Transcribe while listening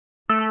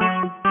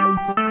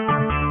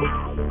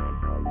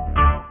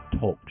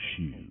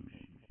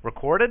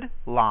Recorded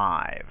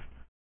live.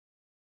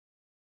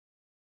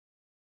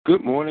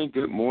 Good morning.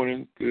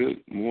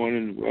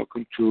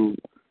 Welcome to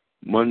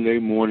Monday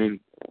Morning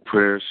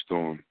Prayer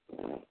Storm.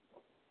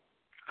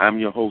 I'm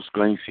your host,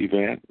 Glenn C.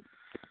 Van,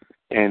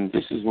 and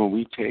this is when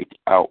we take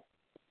out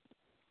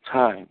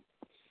time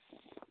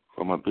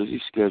from our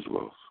busy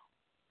schedules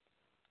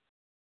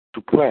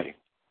to pray,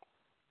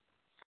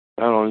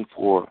 not only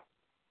for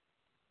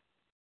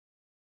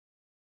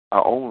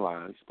our own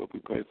lives, but we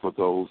pray for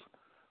those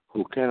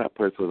who cannot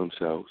pray for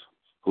themselves,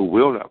 who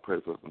will not pray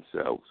for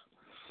themselves,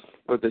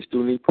 but they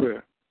still need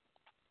prayer.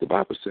 The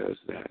Bible says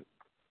that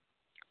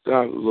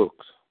God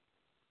looks,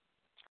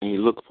 and He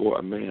looked for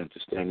a man to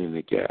stand in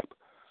the gap.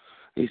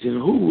 He said,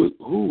 who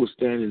will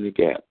stand in the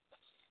gap?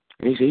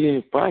 And he said he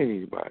didn't find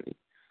anybody.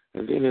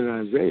 And then in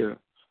Isaiah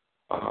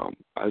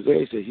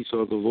said he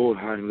saw the Lord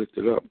high and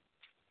lifted up,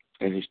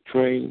 and His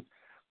train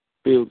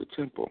filled the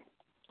temple.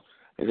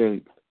 And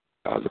then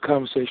the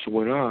conversation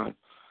went on,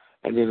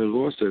 and then the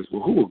Lord says,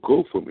 well, who will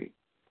go for me?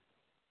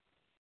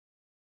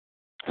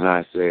 And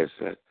Isaiah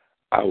said,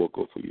 I will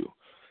go for you.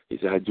 He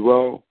said, I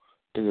dwell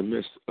in the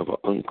midst of an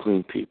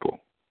unclean people.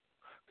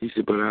 He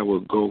said, but I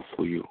will go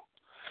for you.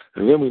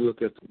 And then we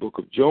look at the book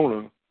of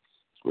Jonah,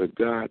 where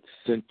God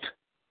sent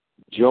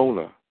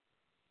Jonah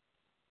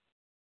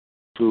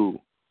to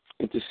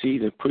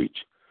intercede and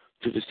preach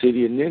to the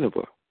city of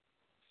Nineveh.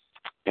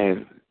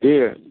 And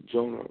there,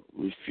 Jonah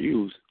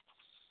refused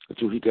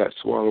until he got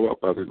swallowed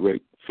up by the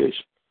great fish.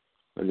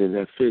 And then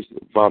that fish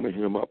vomited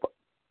him up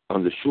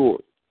on the shore.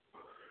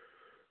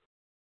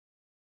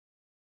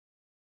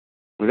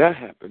 When that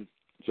happened,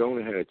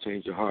 Jonah had a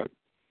change of heart.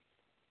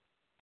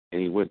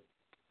 And he went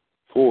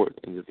forward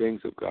in the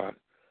things of God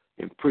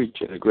and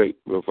preached, and a great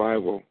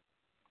revival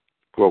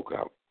broke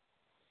out.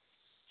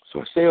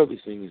 So I say all these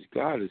things.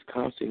 God is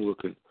constantly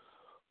looking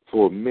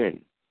for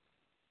men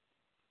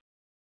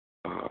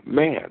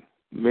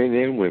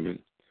and women,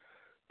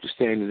 to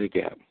stand in the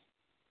gap,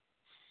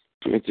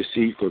 to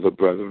intercede for the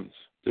brethren,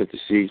 to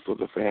intercede for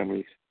the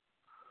families,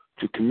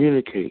 to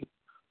communicate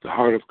the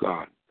heart of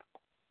God,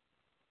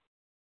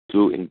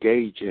 to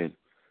engage in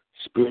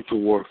spiritual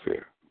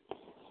warfare.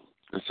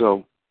 And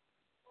so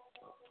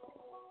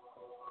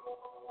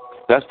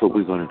that's what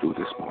we're going to do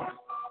this morning.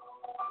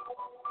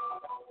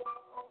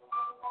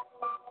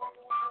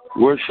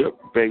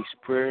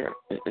 Worship-based prayer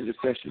and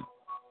intercession.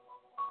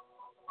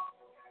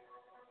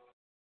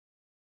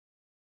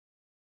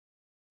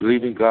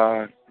 Believing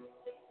God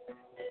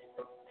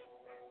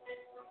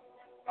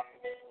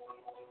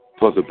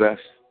for the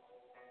best.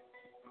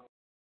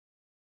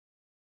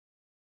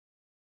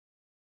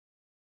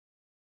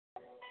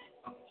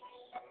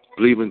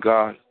 Believing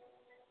God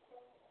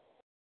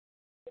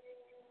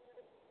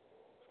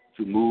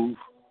to move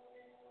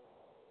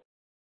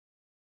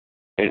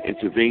and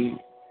intervene.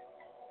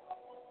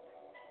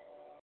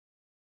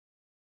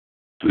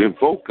 To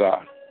invoke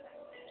God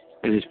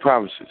and His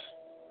promises.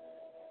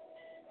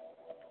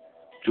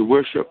 To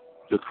worship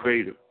the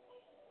Creator,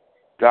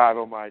 God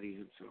Almighty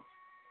Himself.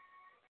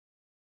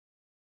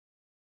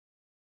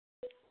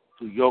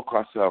 To yoke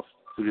ourselves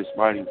to this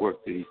mighty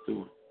work that He's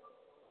doing.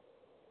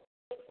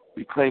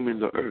 Reclaiming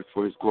the earth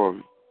for His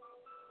glory.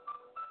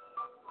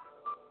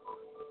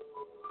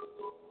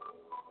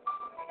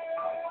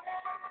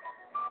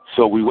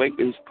 So we wait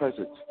in His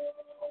presence.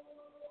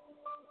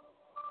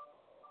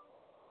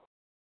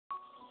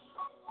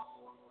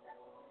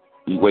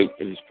 We wait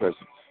in His presence.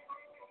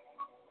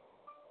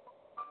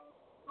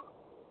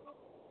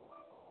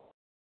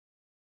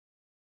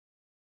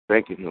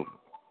 Thanking Him.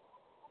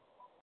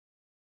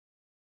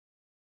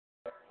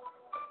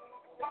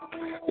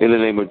 In the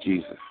name of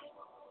Jesus.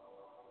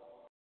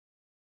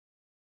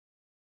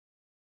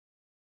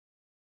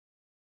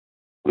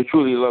 We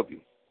truly love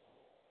you.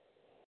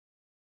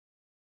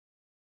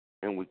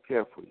 And we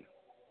care for you.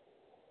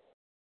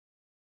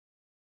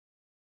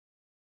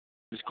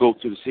 Let's go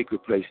to the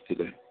secret place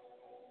today.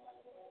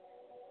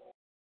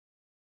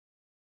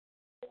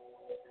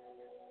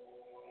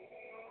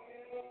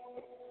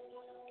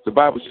 The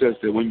Bible says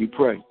that when you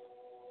pray,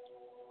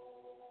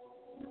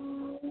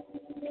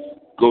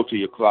 go to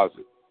your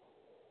closet.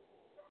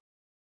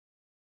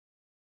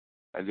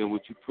 And then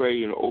what you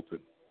pray in the open,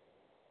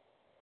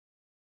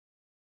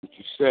 what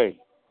you say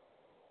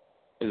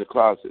in the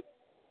closet,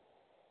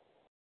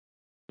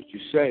 what you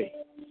say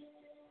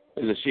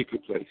in the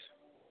secret place,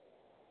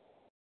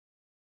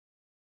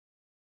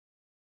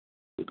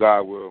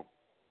 God will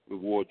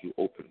reward you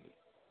openly.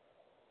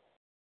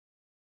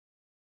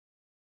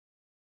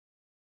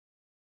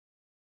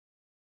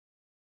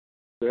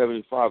 So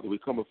Heavenly Father, we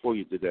come before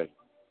you today.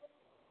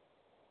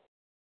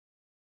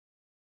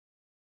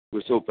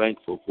 We're so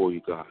thankful for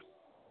you, God.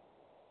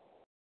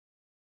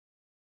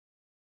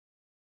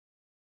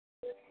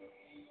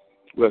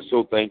 We're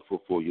so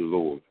thankful for you,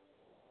 Lord.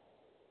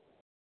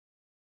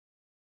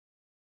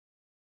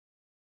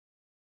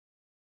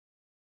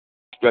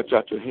 Stretch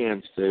out your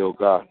hands today, oh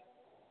God.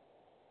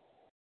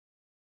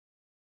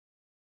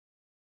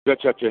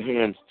 Stretch out your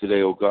hands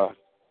today, oh God.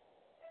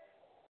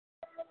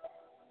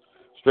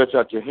 Stretch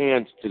out your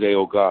hands today,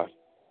 oh God.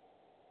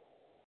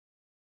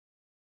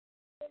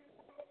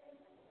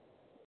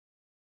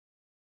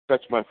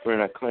 Touch my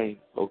friend, I claim,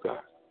 oh God.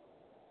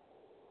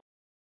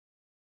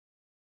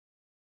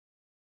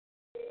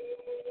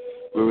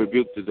 We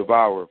rebuke the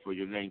devourer for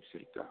your name's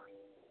sake, God.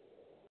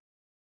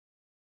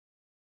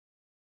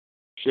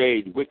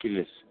 Shade,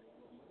 wickedness,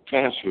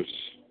 cancers,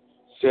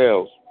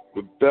 cells,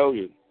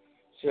 rebellion,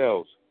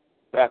 cells,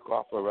 back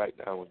off her right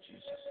now in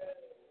Jesus' name.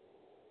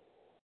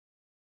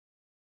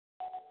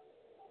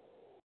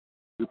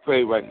 We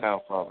pray right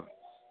now, Father,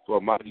 for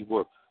a mighty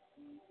work.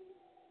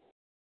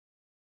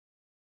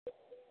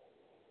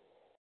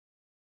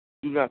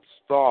 Do not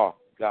stall,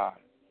 God.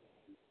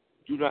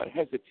 Do not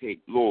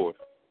hesitate, Lord.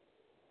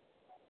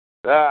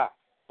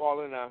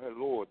 Fall in on her,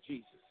 Lord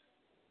Jesus.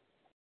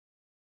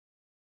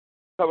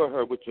 Cover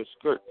her with your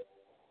skirt.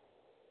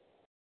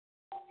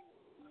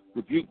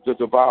 Rebuke the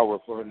devourer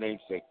for her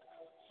name's sake.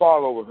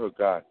 Fall over her,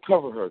 God.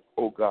 Cover her,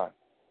 oh God.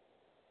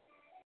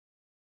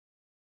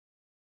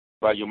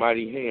 By your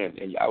mighty hand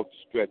and your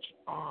outstretched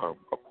arm,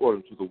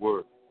 according to the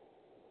word.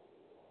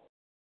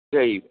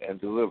 Save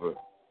and deliver,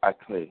 I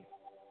claim.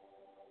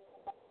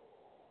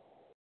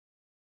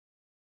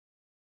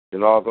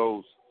 And all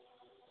those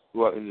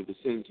who are in the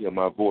vicinity of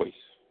my voice,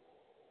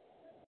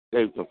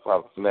 save them,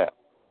 Father, from that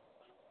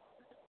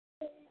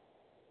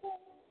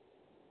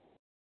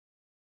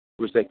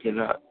which they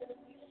cannot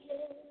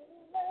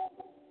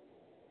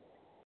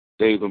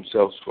save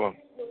themselves from.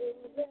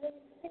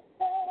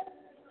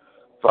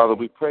 Father,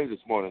 we pray this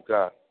morning,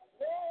 God.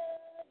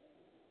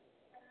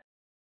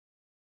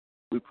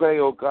 We pray,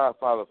 oh God,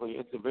 Father, for your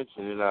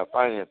intervention in our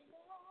finances.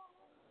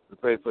 We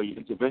pray for your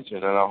intervention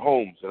in our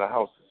homes and our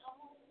houses.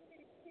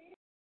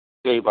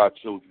 Save our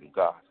children,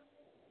 God.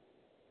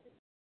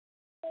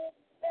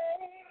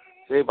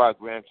 Save our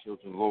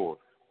grandchildren, Lord.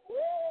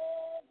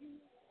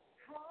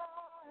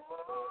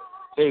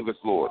 Save us,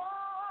 Lord.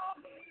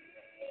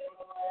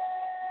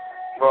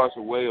 Draw us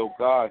away, oh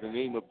God, in the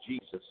name of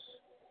Jesus.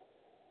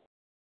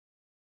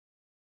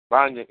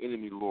 Bind the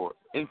enemy, Lord.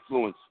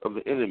 Influence of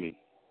the enemy.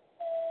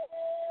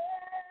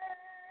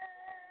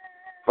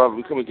 Father,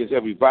 we come against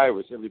every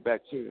virus, every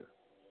bacteria,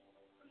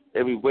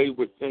 every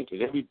wayward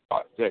thinking, every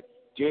thought that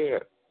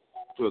dare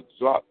to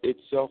exalt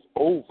itself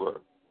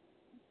over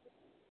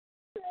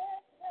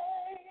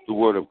the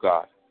Word of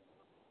God.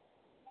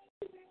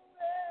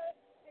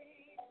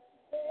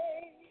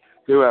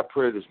 Hear our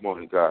prayer this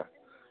morning, God.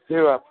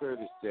 Hear our prayer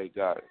this day,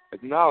 God.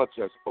 Acknowledge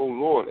us, O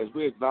Lord, as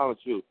we acknowledge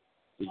you,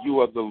 that you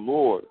are the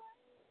Lord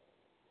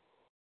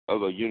of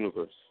the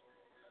universe.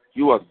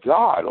 You are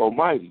God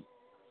Almighty.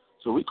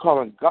 So we call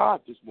on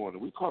God this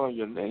morning. We call on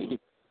your name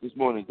this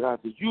morning, God,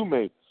 that you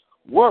may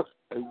work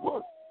and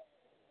work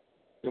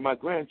in my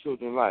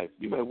grandchildren's life.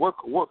 You may work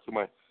and work in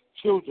my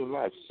children's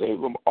life. Save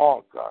them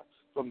all, God,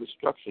 from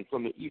destruction,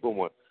 from the evil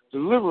one.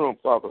 Deliver them,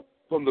 Father,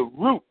 from the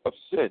root of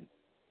sin.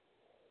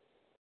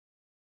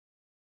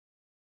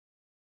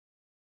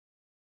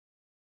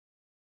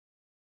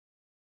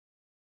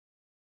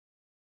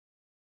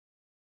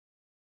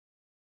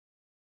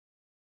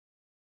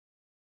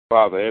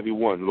 Father,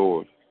 everyone,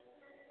 Lord,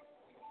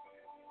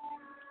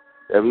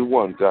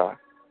 everyone, God,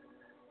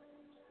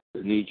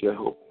 that needs your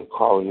help in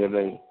calling your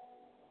name.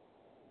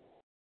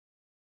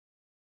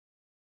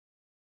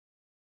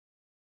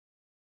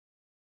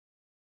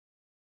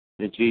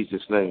 In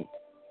Jesus' name.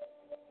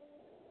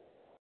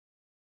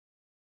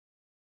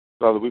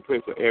 Father, we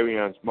pray for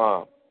Ariane's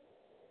mom,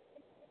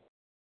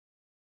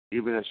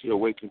 even as she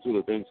awakens to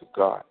the things of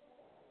God.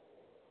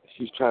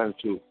 She's trying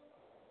to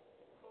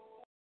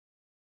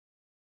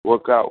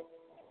work out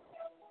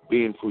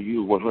being for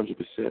you 100%.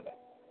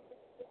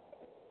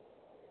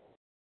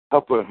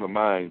 Help her in her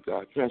mind,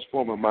 God.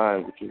 Transform her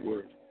mind with your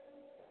word.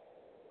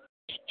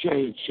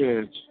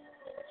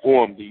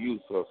 Transform the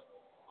youth of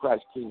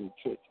Christ Kingdom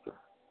Church, God.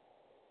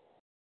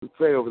 We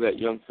pray over that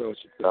young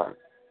fellowship, God.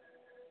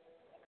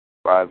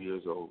 5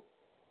 years old,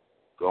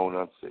 going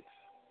on 6.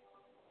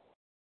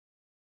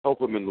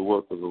 Help him in the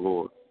work of the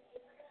Lord.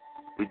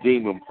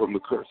 Redeem him from the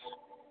curse.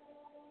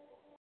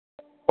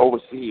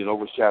 Oversee and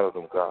overshadow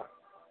them, God.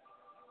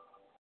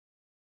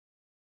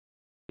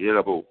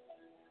 Yelabu.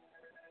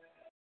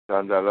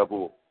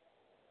 Sandalabu.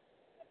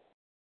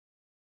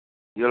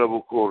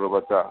 Yelabu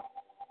Korabata.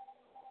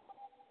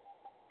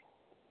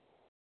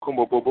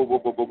 Kumbo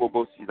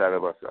Bobo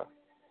Sidarabasa.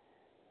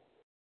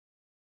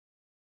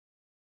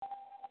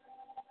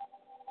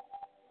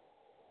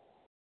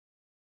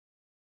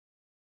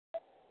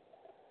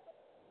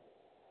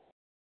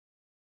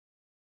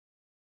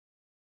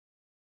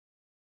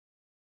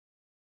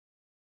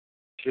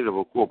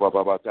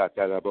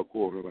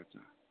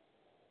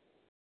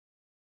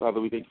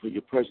 Father, we thank you for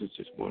your presence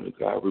this morning,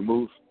 God.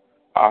 Remove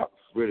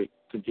arthritic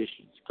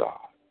conditions, God.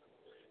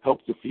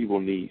 Help the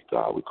feeble knees,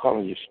 God. We call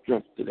on your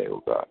strength today,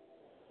 oh God.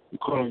 We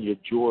call on your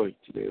joy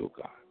today, oh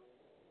God.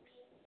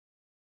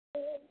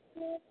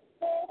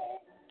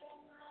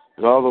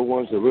 And all the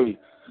ones that really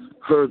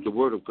heard the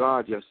word of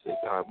God yesterday,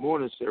 God,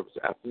 morning service,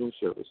 afternoon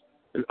service,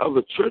 and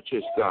other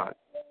churches, God.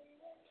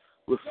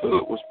 where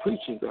Philip was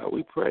preaching, God.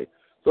 We pray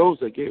those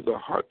that gave their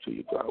heart to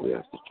you, God, we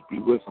ask that you be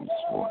with them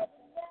this morning.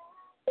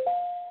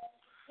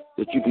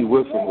 That you be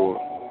with them,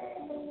 Lord.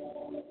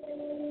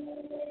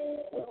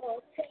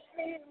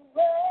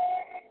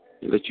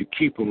 And that you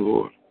keep them,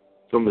 Lord,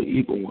 from the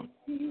evil one.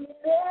 That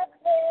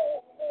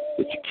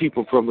you keep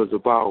them from the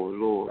devourer,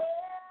 Lord.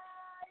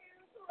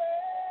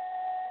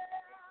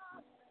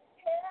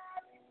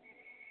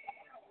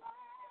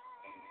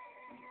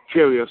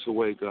 Carry us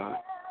away, God.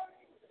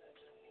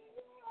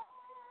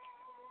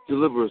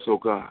 Deliver us, oh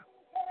God.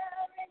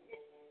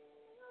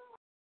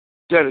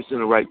 Set us in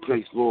the right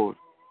place, Lord.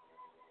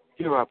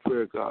 Hear our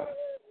prayer, God.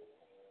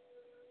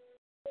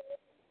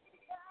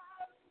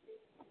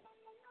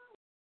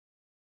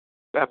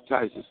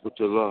 Baptize us with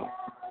your love.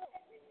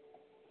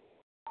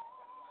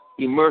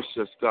 Immerse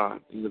us,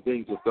 God, in the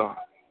things of God.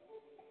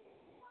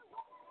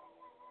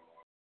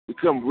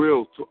 Become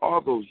real to all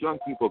those young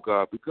people,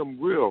 God. Become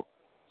real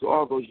to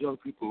all those young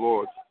people,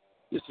 Lord.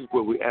 This is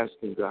what we're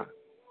asking, God.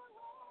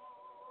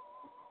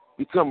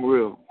 Become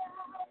real.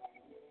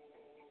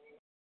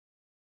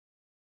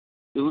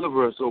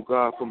 Deliver us, O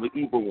God, from the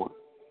evil one.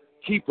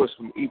 Keep us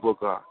from evil,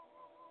 God.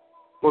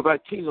 For thy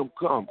kingdom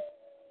come,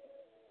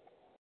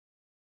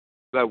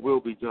 thy will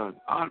be done,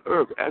 on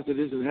earth as it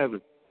is in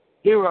heaven.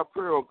 Hear our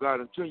prayer, O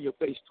God, and turn your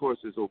face towards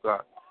us, O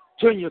God.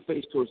 Turn your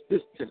face towards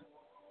this tent.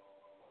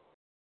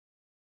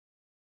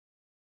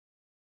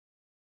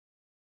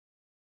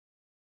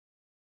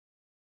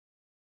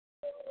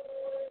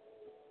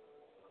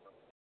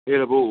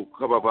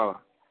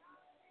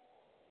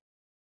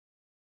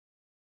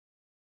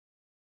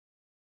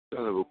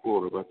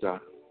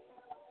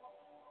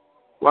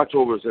 Watch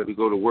over us as we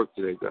go to work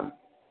today, God.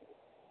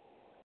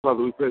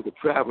 Father, we pray for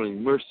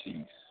traveling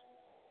mercies.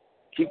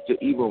 Keep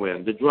the evil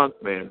man, the drunk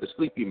man, the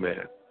sleepy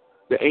man,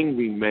 the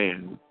angry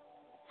man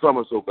from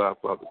us, oh God,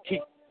 Father.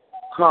 Keep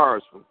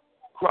cars from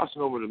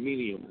crossing over the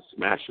median and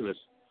smashing us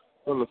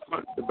from the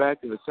front, the back,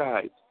 and the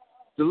sides.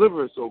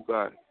 Deliver us, oh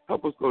God.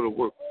 Help us go to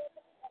work.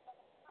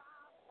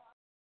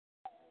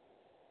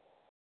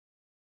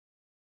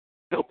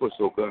 Help us,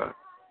 oh God.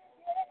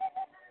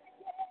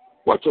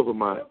 Watch over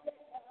my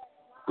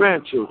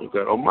grandchildren,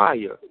 God. Oh,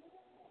 Maya.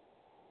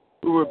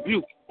 We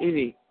rebuke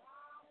any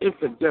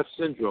infant death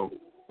syndrome.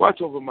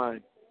 Watch over my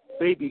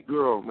baby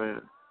girl,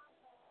 man.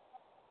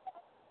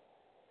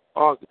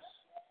 August.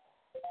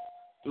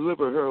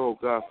 Deliver her, oh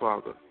God,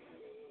 Father.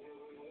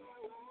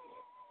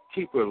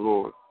 Keep her,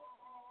 Lord.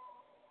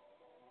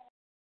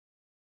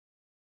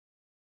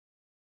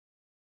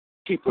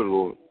 Keep her,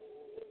 Lord.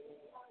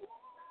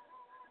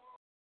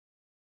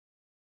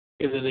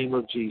 In the name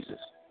of Jesus.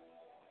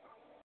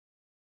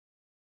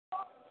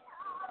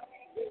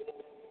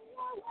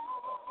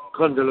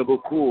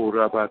 Kandalabuku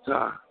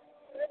Rabata.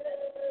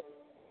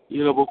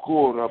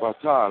 Ilabuku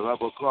Rabata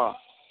Labaka.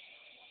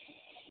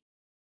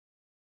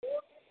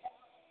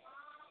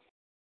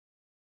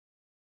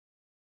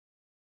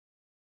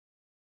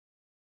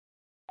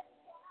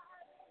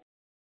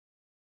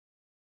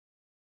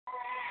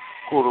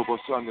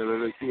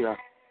 Korobosandelekia.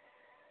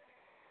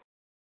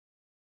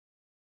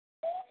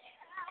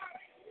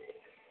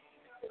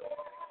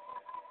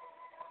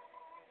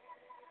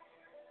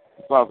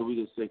 Father,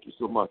 we just thank you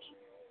so much.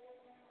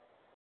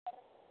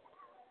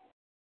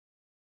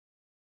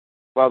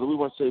 Father, we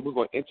want to say we're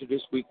going to enter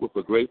this week with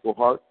a grateful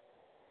heart.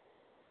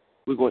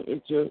 We're going to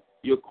enter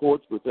your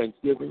courts with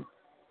thanksgiving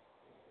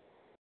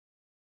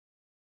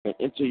and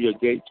enter your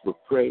gates with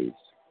praise.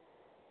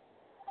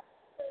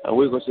 And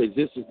we're going to say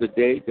this is the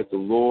day that the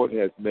Lord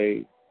has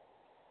made,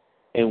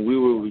 and we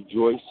will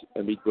rejoice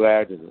and be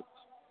glad in it.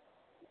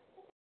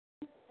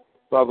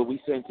 Father,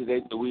 we say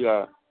today that we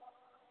are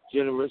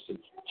generous and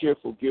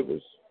cheerful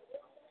givers.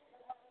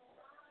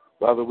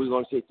 Father, we're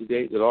going to say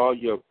today that all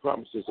your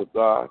promises of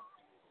God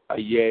are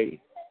yea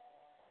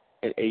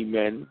and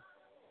amen.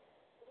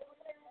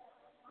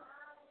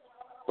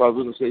 Father,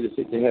 we're going to say that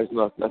Satan has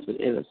nothing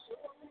in us.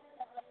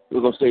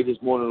 We're going to say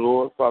this morning,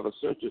 Lord, Father,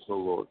 search us, O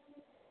Lord.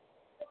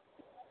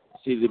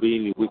 See there be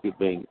any wicked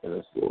thing in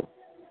us, Lord.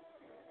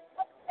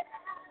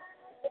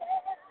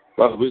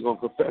 Father, we're going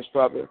to confess,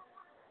 Father,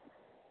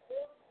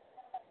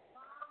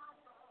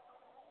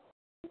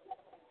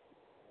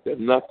 that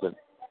nothing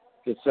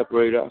can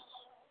separate us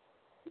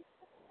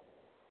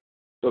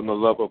from the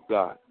love of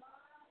God.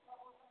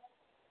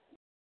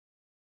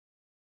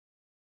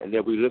 And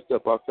that we lift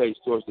up our face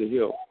towards the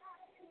hill,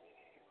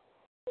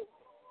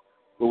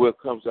 for where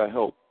comes our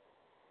help.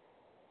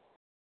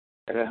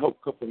 And our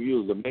help comes from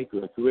you, the maker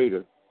and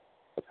creator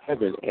of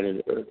heaven and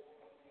in earth.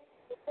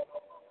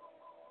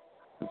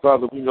 And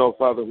Father, we know,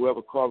 Father,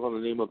 whoever calls on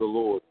the name of the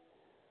Lord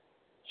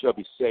shall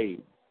be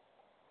saved.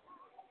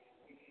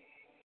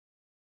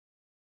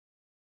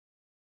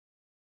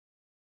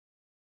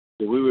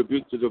 So we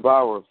rebuke the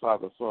devourer,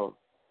 Father, for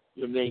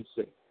your name's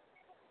sake.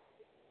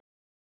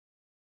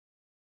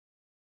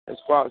 As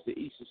far as the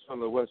east is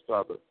from the west,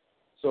 Father,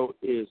 so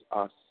is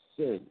our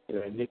sin and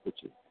our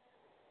iniquity.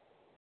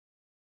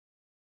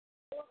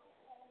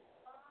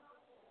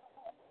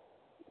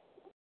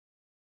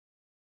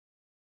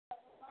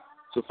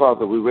 So,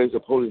 Father, we raise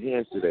up holy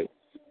hands today,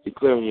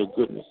 declaring your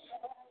goodness,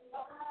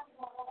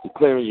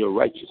 declaring your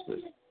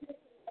righteousness.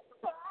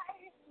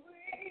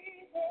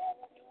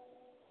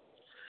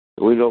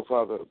 And we know,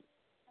 Father,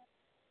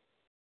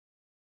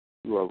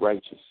 you are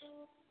righteous.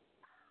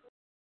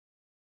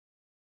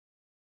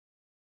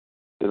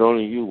 That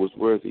only you was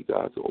worthy,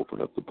 God, to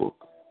open up the book.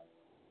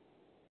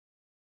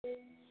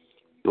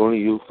 That only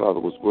you, Father,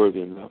 was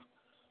worthy enough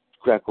to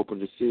crack open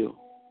the seal.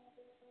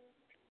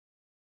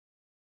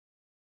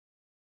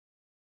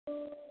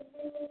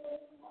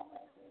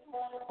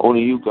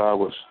 Only you, God,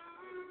 was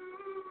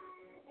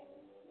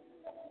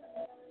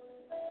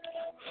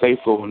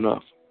faithful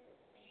enough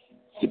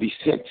to be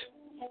sent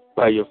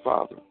by your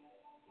Father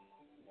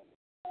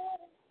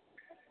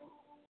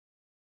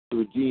to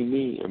redeem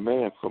me, a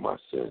man, from my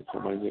sin,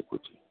 from my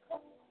iniquity.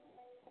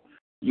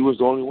 You was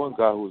the only one,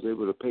 God, who was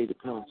able to pay the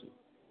penalty.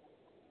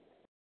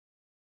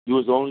 You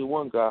was the only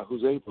one, God,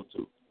 who's able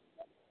to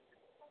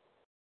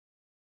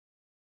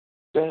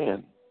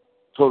stand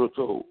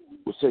toe-to-toe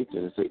with Satan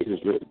and say, it is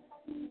written.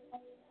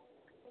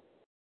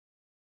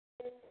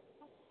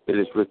 It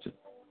is written.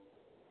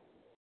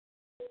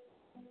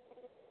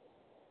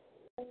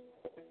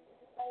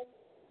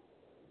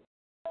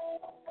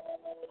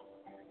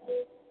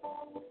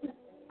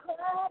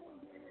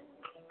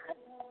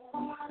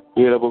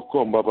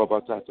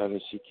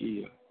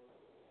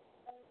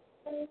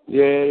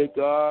 Yeah,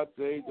 God,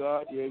 say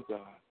God, yeah, God.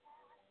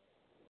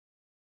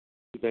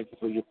 We thank you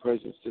for your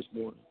presence this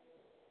morning.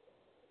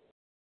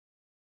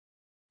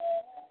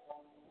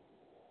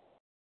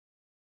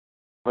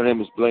 My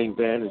name is Blaine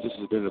Van, and this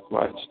has been A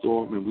Quiet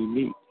Storm, and we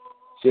meet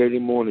Saturday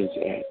mornings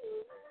at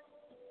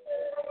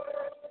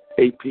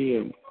 8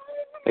 p.m.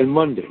 and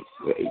Mondays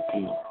at 8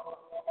 p.m.,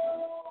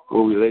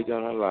 where we lay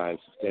down our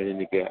lives to stand in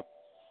the gap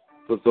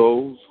for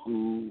those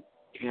who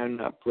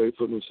cannot pray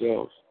for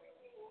themselves,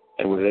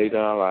 and we lay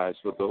down our lives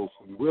for those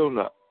who will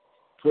not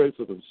pray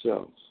for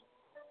themselves.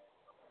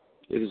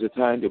 It is a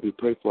time that we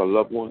pray for our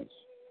loved ones,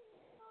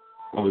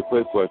 and we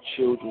pray for our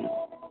children,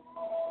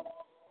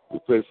 we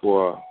pray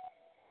for our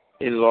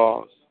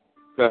in-laws,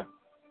 and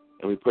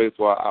we pray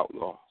for our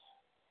outlaws.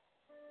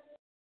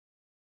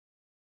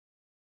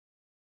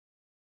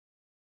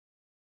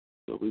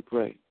 So we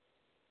pray.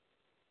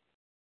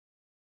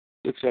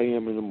 6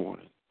 a.m. in the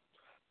morning.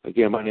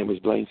 Again, my name is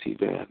Blaine C.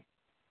 Van.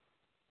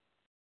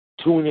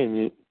 Tune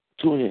in.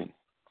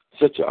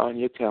 Set you on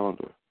your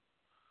calendar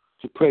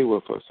to pray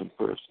with us in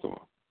Prayer Storm.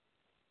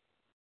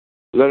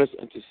 Let us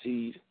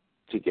intercede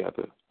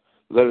together.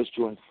 Let us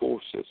join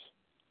forces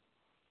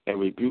and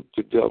rebuke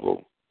the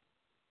devil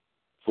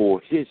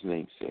for his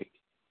name's sake.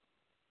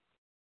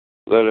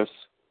 Let us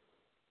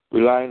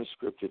rely on the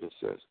scripture that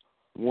says,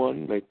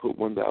 one may put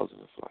 1,000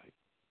 to flight.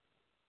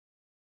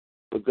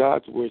 But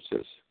God's word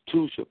says,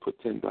 two shall put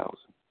 10,000.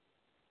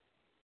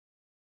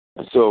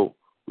 And so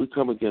we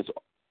come against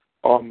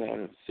all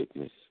manner of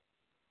sickness.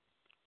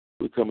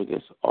 We come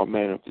against all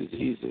manner of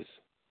diseases.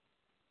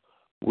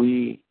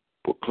 We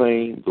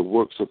proclaim the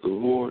works of the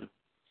Lord,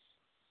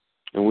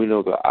 and we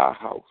know that our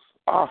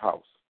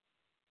house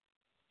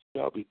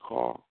shall be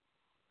called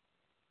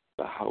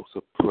the house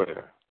of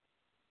prayer.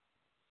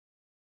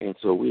 And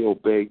so we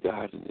obey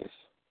God in this.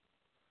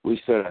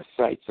 We set our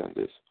sights on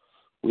this.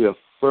 We are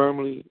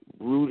firmly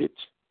rooted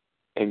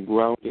and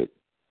grounded,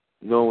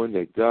 knowing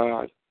that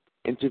God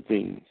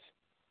intervenes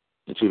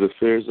into the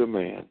affairs of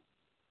man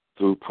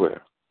through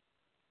prayer.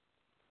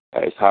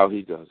 That is how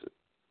he does it.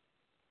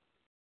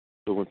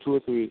 So when 2 or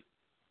 3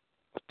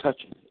 are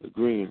touching,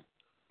 agreeing,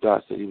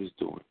 God said he was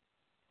doing.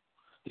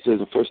 He says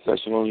in 1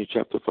 Thessalonians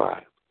chapter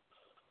 5,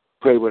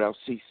 pray without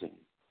ceasing.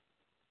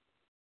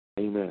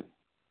 Amen.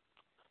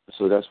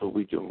 So that's what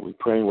we do. We're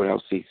praying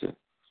without ceasing.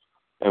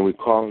 And we're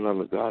calling on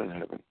the God in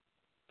heaven.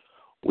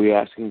 We're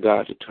asking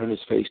God to turn his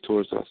face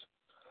towards us,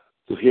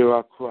 to hear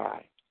our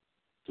cry,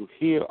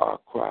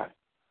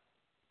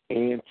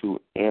 and to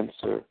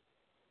answer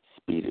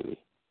speedily.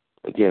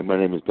 Again, my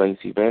name is Blaine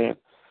C. Van.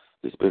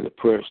 It's been a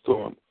prayer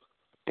storm,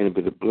 and it's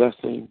been a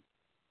blessing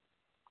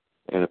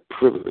and a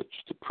privilege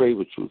to pray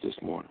with you this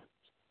morning,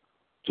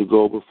 to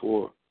go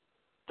before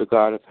the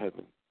God of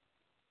heaven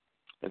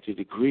and to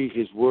decree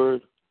his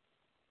word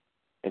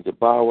and to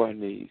bow our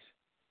knees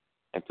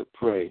and to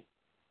pray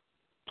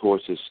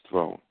towards his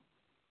throne.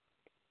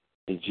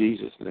 In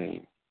Jesus'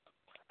 name,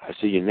 I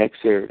see you next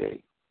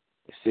Saturday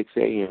at 6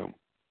 a.m.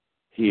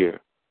 here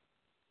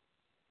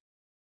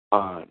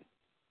on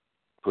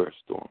Prayer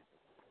Storm.